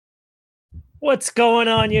What's going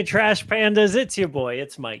on, you trash pandas? It's your boy,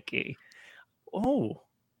 it's Mikey. Oh.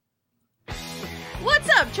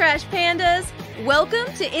 What's up, trash pandas? Welcome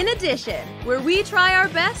to In Addition, where we try our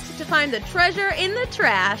best to find the treasure in the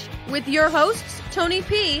trash with your hosts, Tony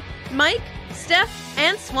P, Mike, Steph,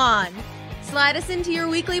 and Swan. Slide us into your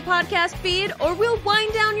weekly podcast feed, or we'll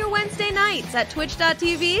wind down your Wednesday nights at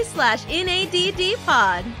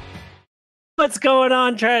twitch.tv/NADDpod. What's going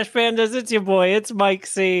on, trash pandas? It's your boy, it's Mike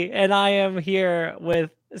C, and I am here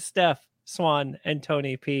with Steph, Swan, and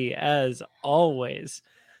Tony P, as always.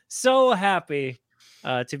 So happy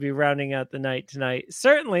to be rounding out the night tonight.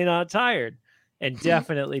 Certainly not tired, and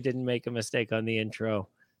definitely didn't make a mistake on the intro.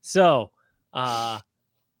 So, how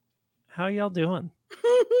y'all doing?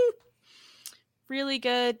 Really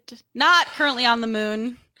good. Not currently on the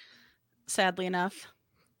moon, sadly enough.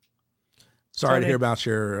 Sorry to hear about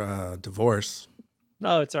your divorce.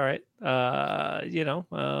 No, it's all right. I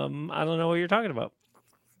don't know what you're talking about.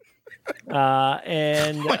 Drowsner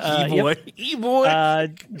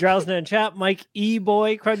and chat, Mike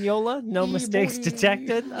E-Boy Craniola, no mistakes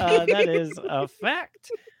detected. That is a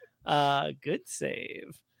fact. Good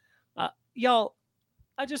save. Y'all,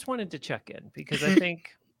 I just wanted to check in because I think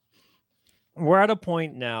we're at a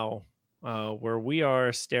point now where we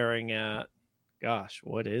are staring at, gosh,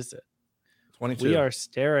 what is it? 22. We are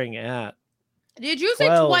staring at. Did you say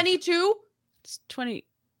 22? It's 20.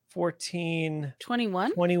 14,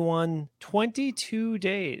 21? 21, 22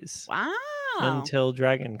 days. Wow. Until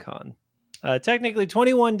Dragon Con. Technically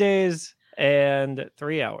 21 days and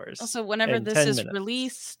 3 hours. Also, whenever this is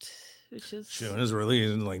released, which is soon as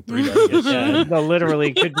released in like 3 days. Yeah, no,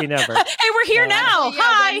 literally could be never. Hey, we're here now. Yeah,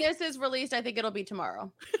 Hi. when this is released, I think it'll be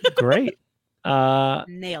tomorrow. Great.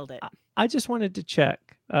 Nailed it. I just wanted to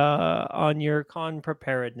check on your con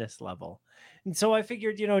preparedness level. And so I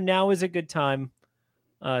figured, now is a good time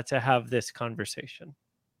to have this conversation.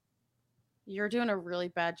 You're doing a really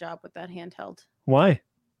bad job with that handheld. Why?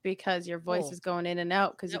 Because your voice is going in and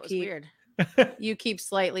out because weird. You keep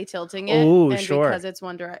slightly tilting it. Oh, and sure. Because it's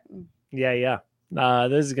one direction. Yeah.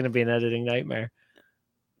 This is going to be an editing nightmare.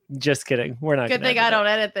 Just kidding. We're not. Good thing I don't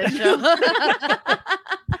edit this show.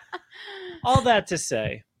 All that to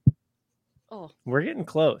say, we're getting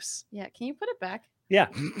close. Yeah. Can you put it back? Yeah.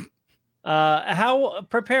 How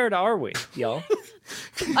prepared are we, y'all?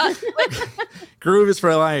 Groove is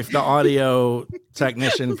for life. The audio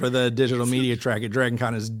technician for the digital media track at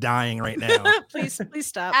DragonCon is dying right now. Please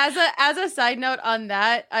stop. As a side note on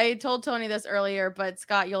that, I told Tony this earlier, but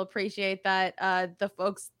Scott, you'll appreciate that the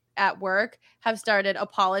folks at work have started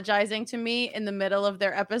apologizing to me in the middle of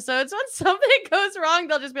their episodes. When something goes wrong,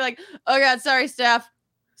 they'll just be like, "Oh God, sorry, Steph.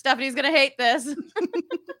 Stephanie's gonna hate this."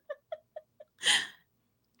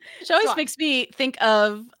 She always makes me think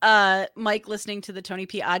of Mike listening to the Tony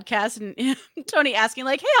P. Oddcast and Tony asking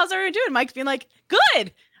like, "Hey, how's everyone doing?" Mike's being like,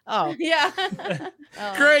 "Good." Oh, yeah.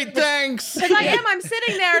 Great, thanks. Because I'm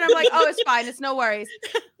sitting there and I'm like, "Oh, it's fine. It's no worries."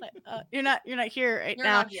 You're not here right You're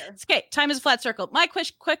now. not here. It's okay. Time is a flat circle. My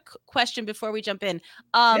quick question before we jump in.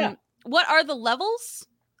 What are the levels?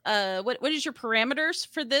 What is your parameters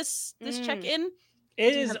for this check-in?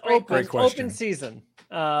 It is open season.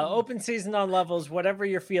 Open season on levels, whatever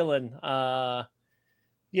you're feeling. I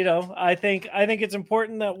think it's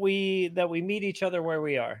important that we meet each other where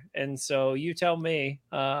we are. And so you tell me,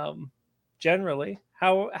 generally,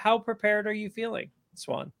 how prepared are you feeling,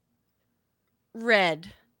 Swan?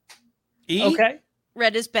 Red. E? Okay.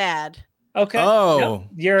 Red is bad. Okay. Oh.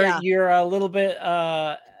 Yep. You're a little bit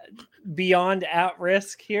beyond at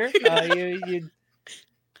risk here. You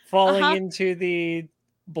falling into the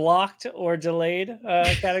blocked or delayed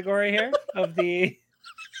category here of the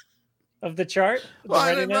chart.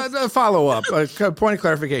 Well, follow up, a point of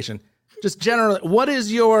clarification. Just generally, what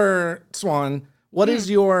is your Swan? What is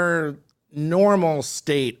your normal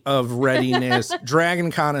state of readiness,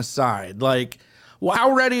 DragonCon aside? Like,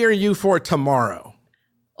 how ready are you for tomorrow?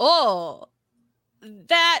 Oh,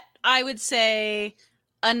 that I would say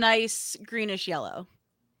a nice greenish yellow.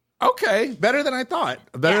 Okay, better than I thought.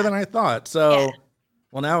 So,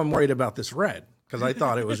 well, now I'm worried about this red because I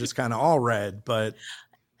thought it was just kind of all red, but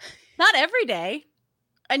not every day.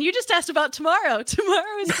 And you just asked about tomorrow.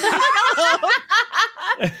 Tomorrow is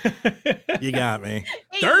You got me.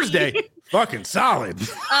 Thursday, fucking solid.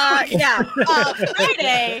 Yeah.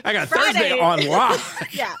 Friday. I got Thursday on lock.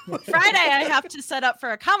 Yeah. Friday, I have to set up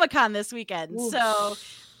for a Comic-Con this weekend. Oof. So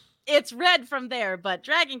it's red from there, but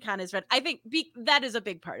DragonCon is red. I think that is a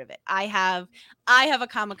big part of it. I have a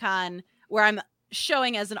Comic-Con where I'm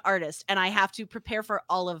showing as an artist, and I have to prepare for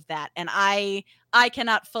all of that. And I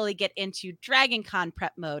cannot fully get into Dragon Con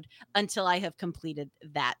prep mode until I have completed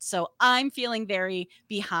that. So I'm feeling very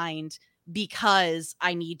behind because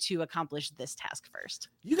I need to accomplish this task first.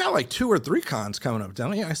 You got like 2 or 3 cons coming up,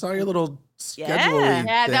 don't you? I saw your little schedule.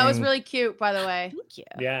 Yeah, that was really cute, by the way. Thank you.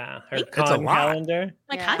 Yeah, her It's a con lot. calendar.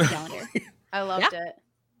 My Yeah. con calendar. I loved it.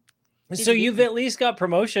 So you've at least got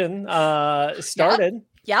promotion started.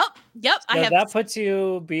 Yep. So that puts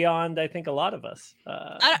you beyond, I think, a lot of us.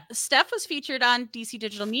 Steph was featured on DC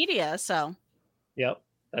Digital Media, so. Yep,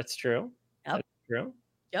 that's true. Yep. That's true.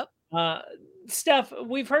 Yep. Steph,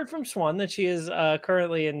 we've heard from Swan that she is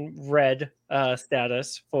currently in red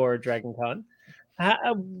status for Dragon Con.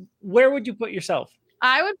 Where would you put yourself?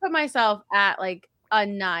 I would put myself at like a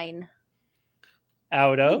 9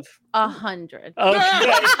 Out of 100.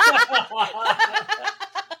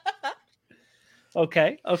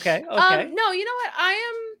 Okay. Okay. No, you know what?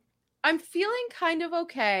 I'm feeling kind of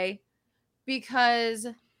okay because,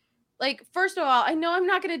 like, first of all, I know I'm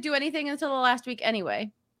not going to do anything until the last week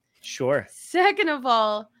anyway. Sure. Second of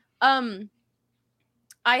all, I've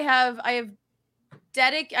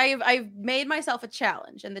made myself a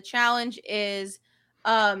challenge, and the challenge is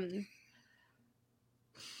to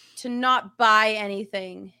not buy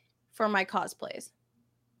anything for my cosplays,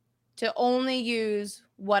 to only use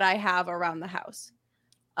what I have around the house.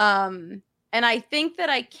 And I think that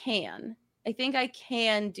I can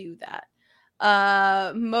do that.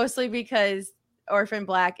 Mostly because Orphan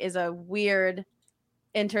Black is a weird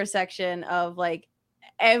intersection of like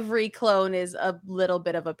every clone is a little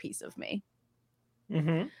bit of a piece of me.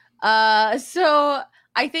 Mm-hmm. So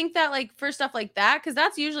I think that like for stuff like that, because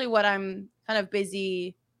that's usually what I'm kind of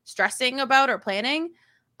busy stressing about or planning.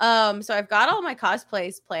 So I've got all my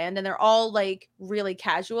cosplays planned, and they're all like really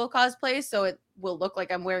casual cosplays, so it will look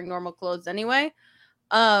like I'm wearing normal clothes anyway.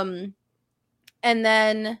 And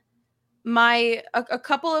then a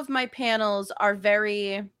couple of my panels are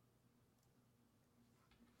very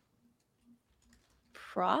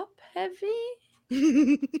prop heavy.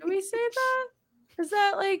 Can we say that? Is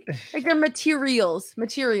that like they're materials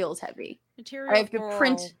heavy? I have to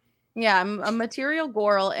print. Yeah, I'm a material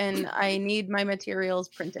girl, and I need my materials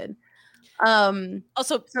printed.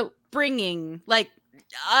 Also, so bringing like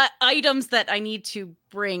items that I need to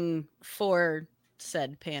bring for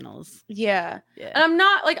said panels. Yeah. And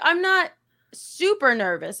I'm not super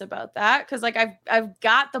nervous about that because like I've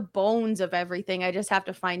got the bones of everything. I just have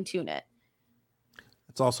to fine tune it.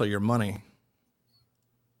 It's also your money.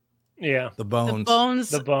 Yeah. The bones.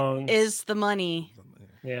 The bones is the money.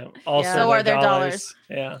 Yeah. Also, Yeah. So are their dollars.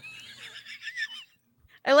 Yeah.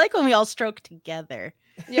 I like when we all stroke together.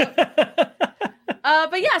 Yeah.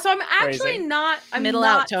 But yeah, so I'm actually Crazy. I'm Middle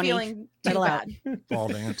not out, Tony. feeling too Middle bad. out. Ball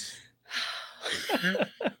dance.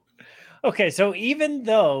 Okay, so even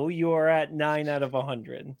though you are at 9 out of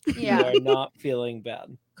 100, Yeah. you are not feeling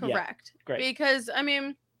bad. Yeah, Correct. great. Because I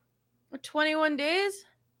mean, 21 days.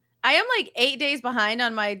 I am like 8 days behind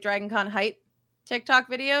on my Dragon Con hype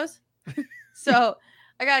TikTok videos. So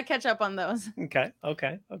I gotta catch up on those. Okay.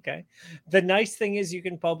 The nice thing is you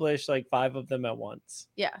can publish like 5 of them at once.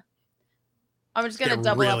 Yeah. I'm just gonna Get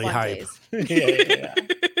double really up on hype. days. Yeah.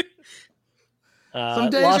 Some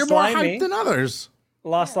days Lost you're more Limey- hyped than others.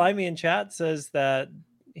 Lost Limey in chat says that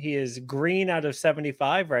he is green out of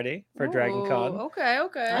 75 ready for Dragon Con. Okay.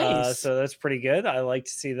 Nice. So that's pretty good. I like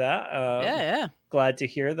to see that. Yeah. Glad to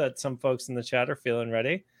hear that some folks in the chat are feeling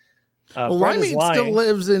ready. Well, Brett is Limey still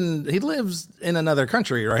lying. lives in another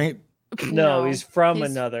country, right? No, No, he's from he's-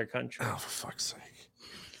 another country. Oh, for fuck's sake.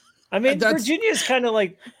 I mean, That's- Virginia's kind of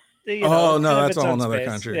like, you Oh, know, no, kind of that's its a whole own nother space.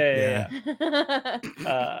 country. Yeah.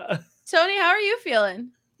 Uh, Tony, how are you feeling?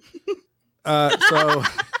 So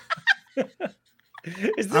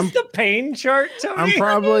Is this the pain chart, Tony? I'm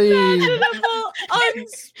probably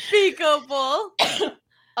Unspeakable.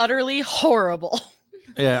 Utterly horrible.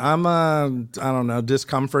 I'm I don't know,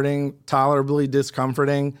 tolerably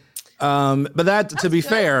discomforting. But that to be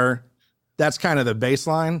fair, that's kind of the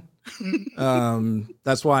baseline.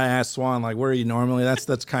 That's why I asked Swan, like, where are you normally?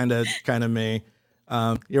 That's kind of me.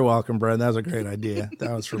 You're welcome, Brad. That was a great idea.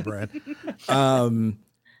 That was for Brad.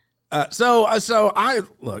 So I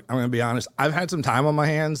look, I'm gonna be honest. I've had some time on my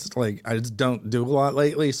hands. Like, I just don't do a lot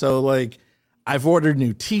lately. So like, I've ordered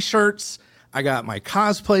new t-shirts. I got my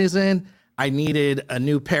cosplays in. I needed a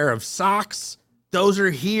new pair of socks. Those are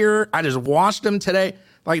here. I just washed them today.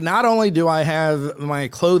 Like, not only do I have my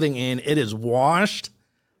clothing in, it is washed.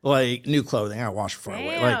 Like, new clothing. I washed before I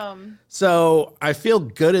wear. Like, Damn. so I feel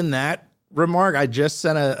good in that remark. I just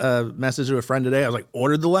sent a message to a friend today. I was like,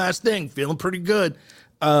 ordered the last thing, feeling pretty good.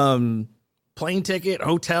 plane ticket,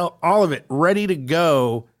 hotel, all of it ready to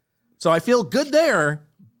go. So I feel good there,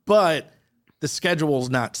 but the schedule's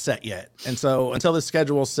not set yet. And so until the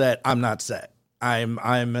schedule's set, I'm not set. I'm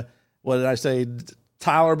what did I say?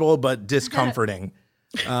 Tolerable, but discomforting.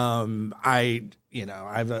 I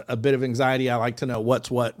have a bit of anxiety. I like to know what's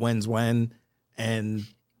what, when's when, and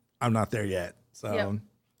I'm not there yet. So Yep.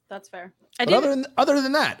 That's fair. but other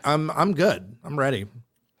than that, I'm good. I'm ready.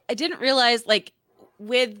 I didn't realize, like,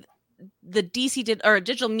 with the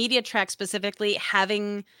digital media track specifically,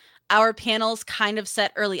 having our panels kind of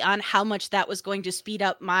set early on, how much that was going to speed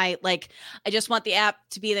up my, like, I just want the app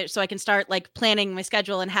to be there so I can start like planning my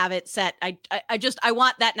schedule and have it set. I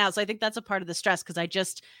want that now. So I think that's a part of the stress, because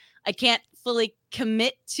I can't fully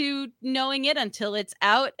commit to knowing it until it's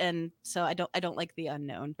out, and so I don't like the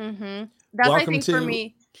unknown. Mm-hmm. That's I think for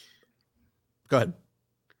me. Go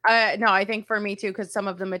ahead. No, I think for me too, because some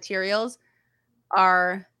of the materials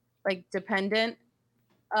are like dependent.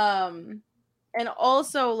 And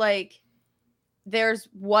also, like, there's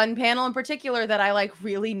one panel in particular that I like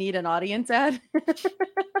really need an audience at.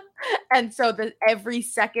 And so every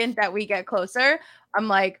second that we get closer, I'm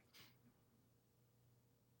like,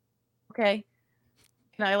 okay,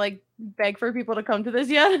 can I like beg for people to come to this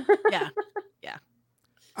yet? Yeah.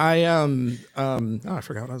 I I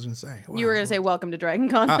forgot what I was gonna say. Wow. You were gonna say welcome to Dragon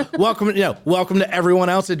Con. Welcome to everyone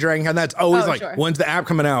else at Dragon Con. That's always sure. When's the app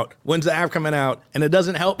coming out? When's the app coming out? And it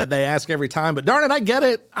doesn't help that they ask every time, but darn it, I get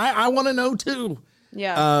it. I want to know too.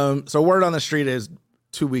 Yeah. So word on the street is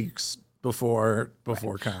 2 weeks before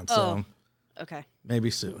con. So okay. Maybe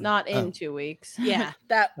soon. Not in 2 weeks. Yeah.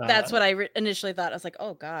 That's what I initially thought. I was like,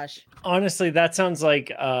 oh gosh. Honestly, that sounds like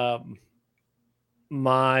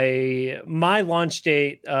my launch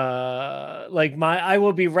date, I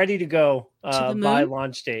will be ready to go by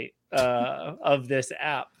launch date of this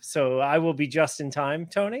app. So I will be just in time,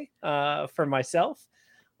 Tony, for myself.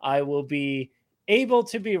 I will be able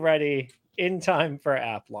to be ready in time for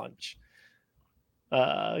app launch.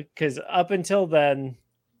 Because up until then,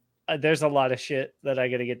 there's a lot of shit that I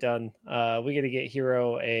got to get done. We got to get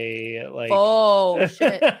Hero a like. Oh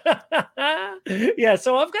shit! Yeah,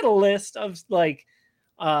 so I've got a list of like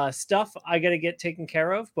stuff I got to get taken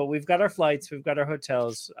care of. But we've got our flights, we've got our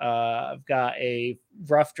hotels. I've got a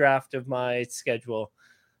rough draft of my schedule.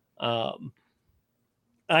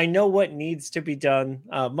 I know what needs to be done.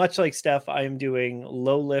 Much like Steph, I am doing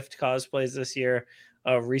low lift cosplays this year,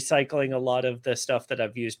 recycling a lot of the stuff that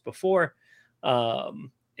I've used before.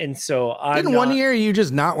 And so Didn't 1 year you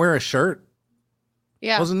just not wear a shirt?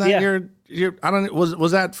 Yeah. Wasn't that your I don't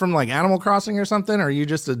was that from like Animal Crossing or something? Or are you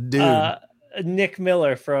just a dude? Nick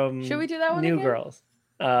Miller from Should we do that one New again? Girls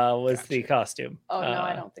was the costume. Oh no,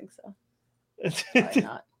 I don't think so. Probably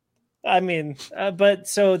not. I mean, but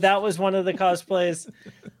so that was one of the cosplays.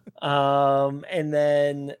 And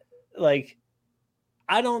then like,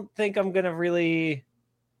 I don't think I'm going to really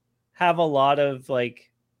have a lot of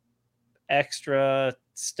like extra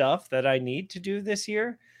stuff that I need to do this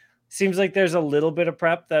year. Seems like there's a little bit of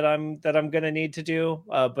prep that I'm going to need to do.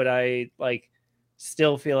 But I like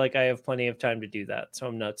still feel like I have plenty of time to do that. So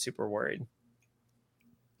I'm not super worried.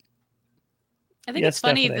 I think it's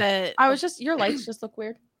funny that I was just, your lights just look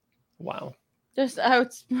weird. Wow. Just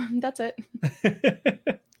that's it.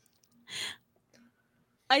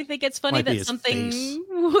 I think it's funny Might be that his something face.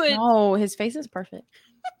 would No, his face is perfect.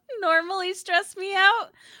 normally stress me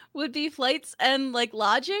out would be flights and like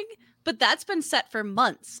lodging, but that's been set for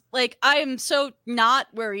months. Like I am so not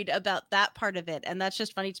worried about that part of it, and that's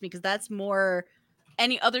just funny to me because that's more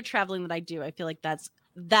any other traveling that I do. I feel like that's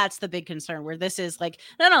the big concern, where this is like,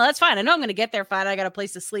 no, that's fine. I know I'm going to get there fine. I got a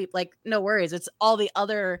place to sleep. Like, no worries. It's all the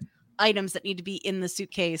other items that need to be in the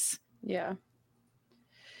suitcase. Yeah.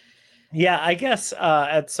 Yeah, I guess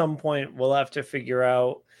at some point we'll have to figure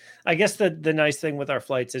out. I guess the nice thing with our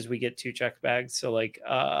flights is we get 2 check bags. So like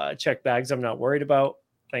check bags I'm not worried about.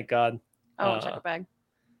 Thank God. Check a bag.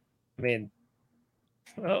 I mean,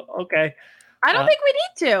 okay. I don't think we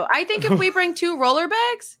need to. I think if we bring 2 roller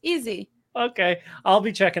bags, easy. Okay. I'll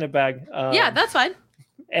be checking a bag. Yeah, that's fine.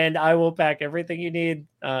 And I will pack everything you need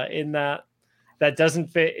in that doesn't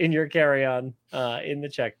fit in your carry-on in the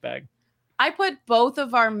check bag. I put both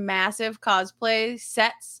of our massive cosplay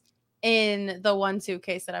sets in the one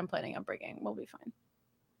suitcase that I'm planning on bringing. We'll be fine.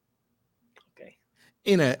 Okay.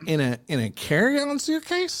 In a carry-on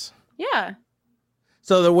suitcase? Yeah.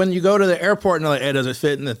 So that when you go to the airport and they're like, hey, does it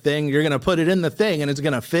fit in the thing? You're going to put it in the thing and it's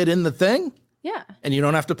going to fit in the thing? Yeah. And you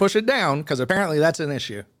don't have to push it down because apparently that's an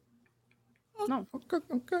issue. No. Okay.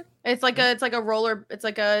 It's like a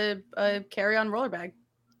carry-on roller bag.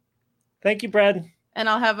 Thank you, Brad. And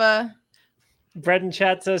I'll have a Bread in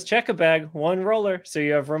chat says, check a bag, one roller, so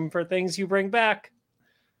you have room for things you bring back.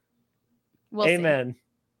 We'll see. Amen.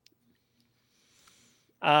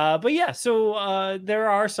 But yeah, so there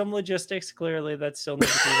are some logistics clearly that still need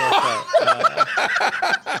to be worked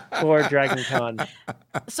out for Dragon Con.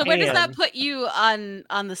 So where does that And- put you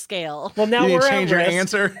on the scale? Well, now You need we're to at change your risk.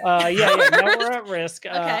 answer? Yeah, now we're at risk.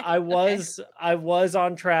 Okay, I was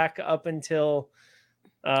on track up until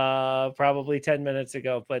probably 10 minutes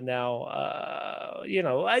ago, but now you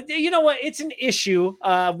know what, it's an issue.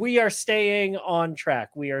 We are staying on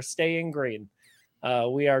track. We are staying green.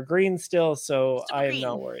 We are green still, so Super I am green.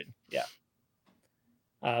 not worried. Yeah.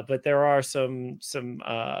 But there are some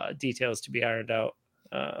details to be ironed out.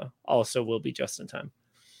 Also will be just in time.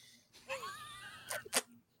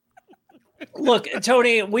 Look,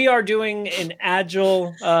 Tony, we are doing an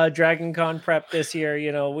agile Dragon Con prep this year.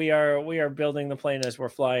 You know, we are building the plane as we're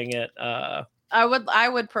flying it. I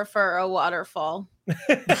would prefer a waterfall.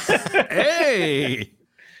 Hey,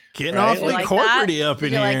 getting Right? awfully Like corporate that? up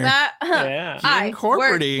in Did you here. like that? Yeah. Getting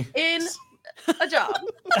corporate-y. in a job.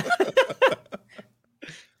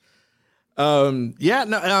 Yeah,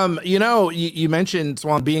 no, you mentioned,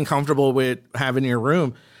 Swan, being comfortable with having your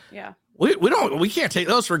room. Yeah. We can't take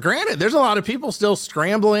those for granted. There's a lot of people still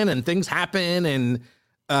scrambling and things happen, and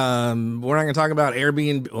we're not going to talk about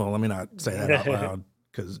Airbnb. Well, let me not say that out loud,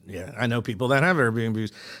 because yeah, I know people that have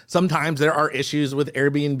Airbnbs. Sometimes there are issues with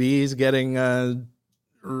Airbnbs getting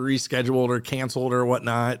rescheduled or canceled or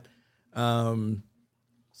whatnot.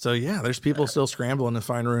 So yeah, there's people still scrambling to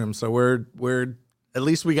find rooms. So we're at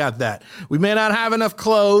least we got that. We may not have enough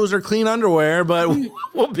clothes or clean underwear, but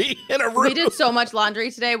we'll be in a room. We did so much laundry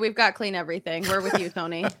today. We've got clean everything. We're with you,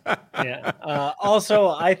 Tony. Yeah. Also,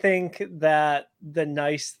 I think that the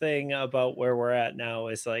nice thing about where we're at now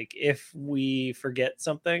is, like, if we forget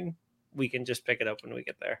something, we can just pick it up when we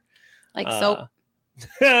get there. Like soap.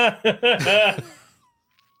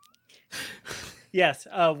 Yes,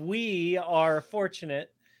 we are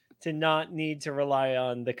fortunate to not need to rely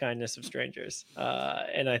on the kindness of strangers.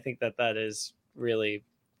 And I think that is really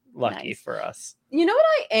lucky Nice. for us. You know what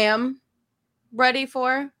I am ready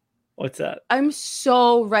for? What's that? I'm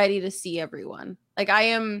so ready to see everyone. Like I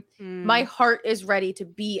am, my heart is ready to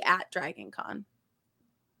be at Dragon Con.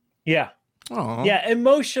 Yeah. Aw. Yeah,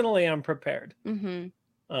 emotionally I'm prepared. Mm-hmm.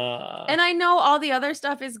 And And I know all the other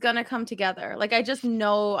stuff is gonna come together. Like I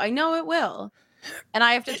know it will. And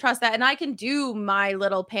I have to trust that. And I can do my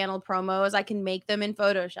little panel promos. I can make them in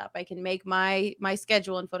Photoshop. I can make my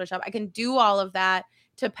schedule in Photoshop. I can do all of that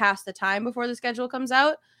to pass the time before the schedule comes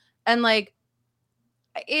out. And like,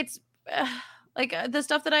 it's like the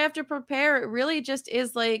stuff that I have to prepare, it really just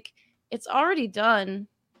is like, it's already done.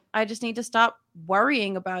 I just need to stop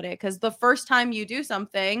worrying about it. Because the first time you do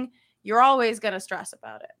something, you're always going to stress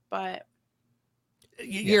about it. But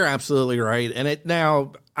You're absolutely right. And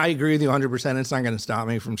now I agree with you 100%. It's not going to stop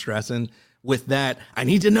me from stressing with that. I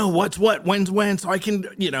need to know what's what, when's when, so I can,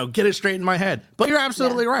 get it straight in my head. But you're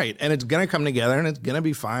absolutely right. And it's going to come together and it's going to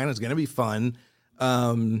be fine. It's going to be fun.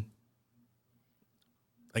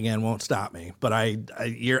 Again, won't stop me, but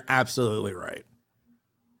you're absolutely right.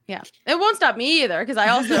 yeah, it won't stop me either. Because I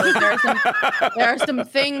also, there are some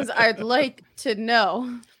things I'd like to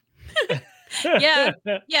know. Yeah.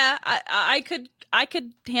 I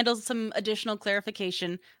could handle some additional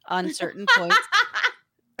clarification on certain points.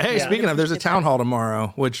 Hey, Yeah. speaking of, there's a town hall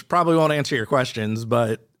tomorrow, which probably won't answer your questions,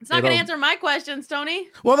 but It's not going to answer my questions, Tony.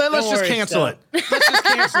 Well, then let's Don't just worry, cancel Steph. it. Let's just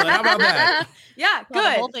cancel it. How about that? Yeah, Pull the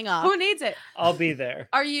good. whole thing off. Who needs it? I'll be there.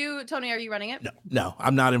 Are you, Tony, are you running it? No,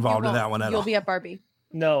 I'm not involved You in won't. that one at You'll all. be at Barbie.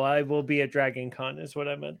 No, I will be at Dragon Con is what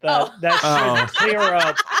I meant. Oh. That should Oh. clear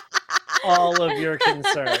up all of your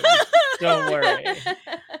concerns. Don't worry.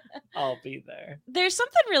 I'll be there. There's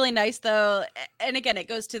something really nice though, and again, it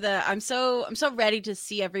goes to the I'm so ready to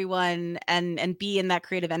see everyone and be in that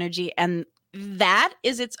creative energy, and that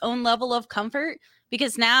is its own level of comfort.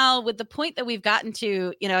 Because now, with the point that we've gotten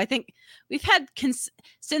to, I think we've had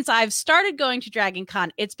since I've started going to Dragon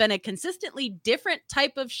Con, it's been a consistently different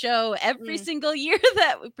type of show every single year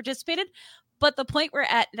that we participated. But the point we're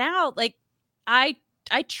at now, like I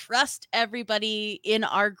trust everybody in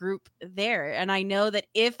our group there. And I know that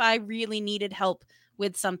if I really needed help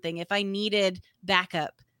with something, if I needed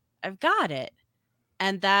backup, I've got it.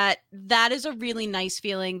 And that is a really nice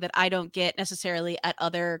feeling that I don't get necessarily at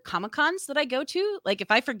other Comic-Cons that I go to. Like if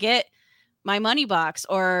I forget my money box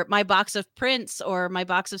or my box of prints or my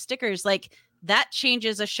box of stickers, like that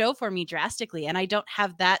changes a show for me drastically. And I don't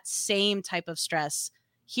have that same type of stress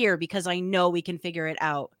here because I know we can figure it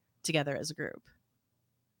out together as a group.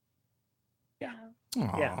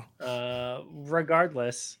 Yeah.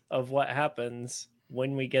 Regardless of what happens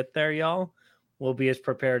when we get there, y'all, we'll be as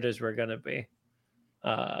prepared as we're gonna be.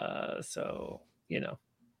 So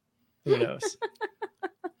who knows?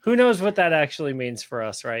 Who knows what that actually means for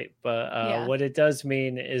us, right? But what it does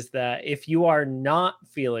mean is that if you are not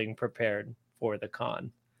feeling prepared for the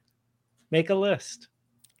con, make a list.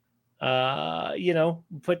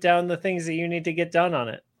 Put down the things that you need to get done on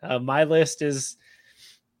it. My list is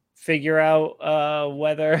figure out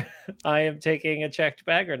whether I am taking a checked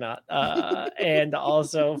bag or not, and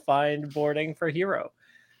also find boarding for Hero.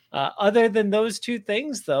 Other than those two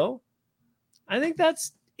things, though, I think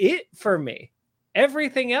that's it for me.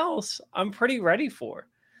 Everything else, I'm pretty ready for.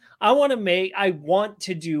 I want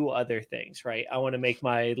to do other things, right? I want to make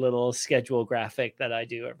my little schedule graphic that I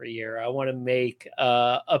do every year. I want to make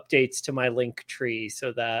updates to my link tree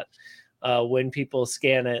so that when people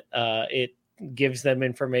scan it, it gives them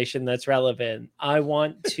information that's relevant. I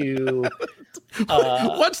want to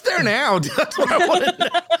what's there now? That's what I want to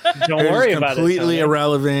know. Don't worry about it. Completely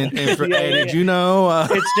irrelevant. Did you know?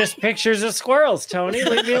 It's just pictures of squirrels, Tony.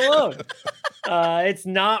 Leave me alone. It's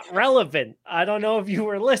not relevant. I don't know if you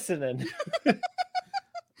were listening.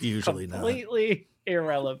 Usually completely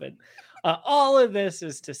irrelevant. All of this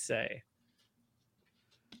is to say,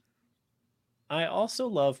 I also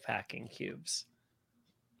love packing cubes.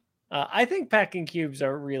 I think packing cubes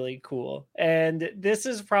are really cool. And this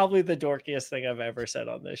is probably the dorkiest thing I've ever said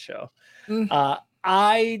on this show.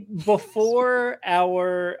 Before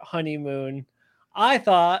our honeymoon, I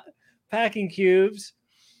thought packing cubes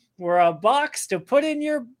were a box to put in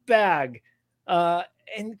your bag.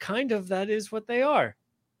 And kind of that is what they are.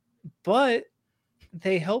 But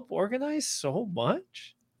they help organize so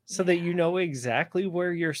much so that you know exactly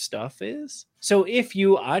where your stuff is. So if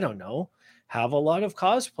you, I don't know, have a lot of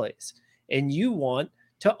cosplays and you want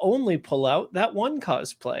to only pull out that one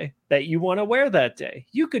cosplay that you want to wear that day,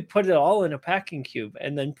 you could put it all in a packing cube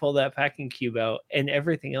and then pull that packing cube out and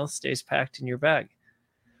everything else stays packed in your bag.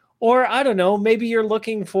 Or I don't know, maybe you're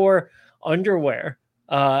looking for underwear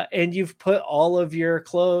and you've put all of your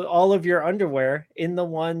underwear in the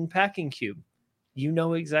one packing cube. You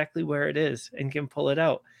know exactly where it is and can pull it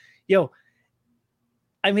out.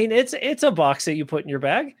 I mean, it's a box that you put in your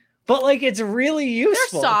bag, but like it's really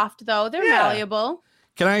useful. They're soft though. They're malleable.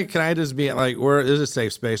 Can I just be like, this is a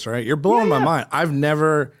safe space, right? You're blowing my mind.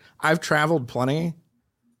 I've traveled plenty.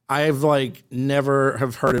 I've never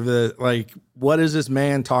have heard of it. Like, what is this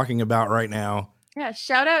man talking about right now? Yeah,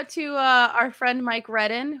 shout out to our friend Mike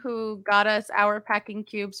Redden, who got us our packing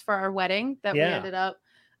cubes for our wedding that we ended up.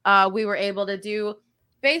 We were able to do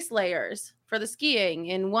base layers for the skiing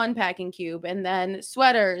in one packing cube, and then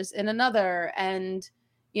sweaters in another, and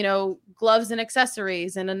gloves and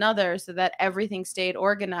accessories in another, so that everything stayed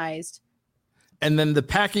organized. And then the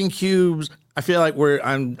packing cubes, I feel like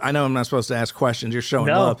I know I'm not supposed to ask questions. You're showing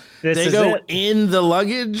love. They go in the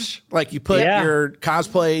luggage, like you put your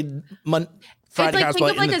cosplay Friday it's cosplay.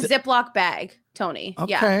 Think of like a Ziploc bag, Tony.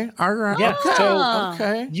 Okay, all right. Yeah. Oh.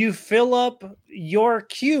 So you fill up your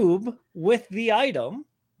cube with the item,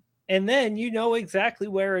 and then you know exactly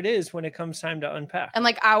where it is when it comes time to unpack. And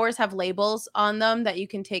ours have labels on them that you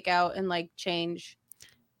can take out and change.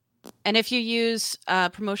 And if you use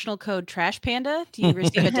promotional code Trash Panda, do you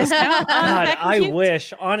receive a discount? God, I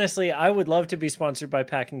wish. Honestly, I would love to be sponsored by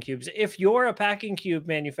Packing Cubes. If you're a packing cube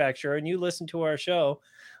manufacturer and you listen to our show,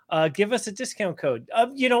 give us a discount code.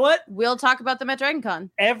 You know what? We'll talk about them at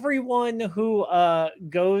DragonCon. Everyone who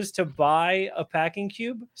goes to buy a packing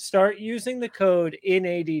cube, start using the code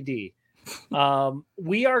INADD.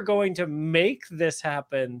 We are going to make this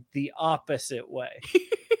happen the opposite way.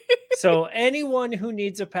 So anyone who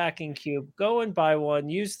needs a packing cube, go and buy one.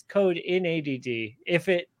 Use code INADD. If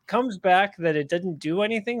it comes back that it didn't do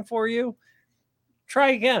anything for you,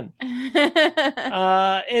 try again.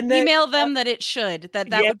 And then email them that it should. That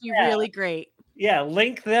would be really great. Yeah,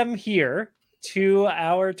 link them here to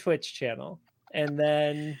our Twitch channel, and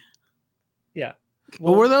then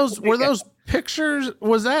were those pictures?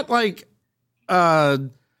 Was that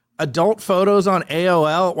adult photos on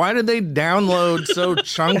AOL? Why did they download so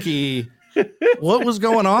chunky? What was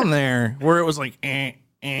going on there? Where it was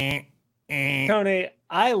Tony,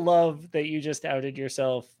 I love that you just outed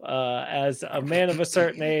yourself as a man of a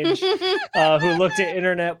certain age who looked at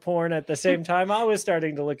internet porn at the same time I was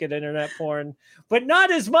starting to look at internet porn, but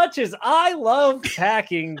not as much as I love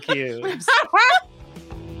packing cubes.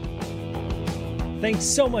 Thanks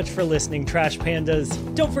so much for listening, Trash Pandas.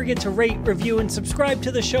 Don't forget to rate, review, and subscribe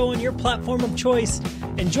to the show on your platform of choice.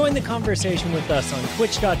 And join the conversation with us on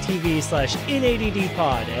twitch.tv/inaddpod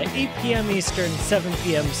at 8 p.m. Eastern, 7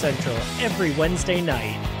 p.m. Central every Wednesday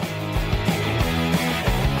night.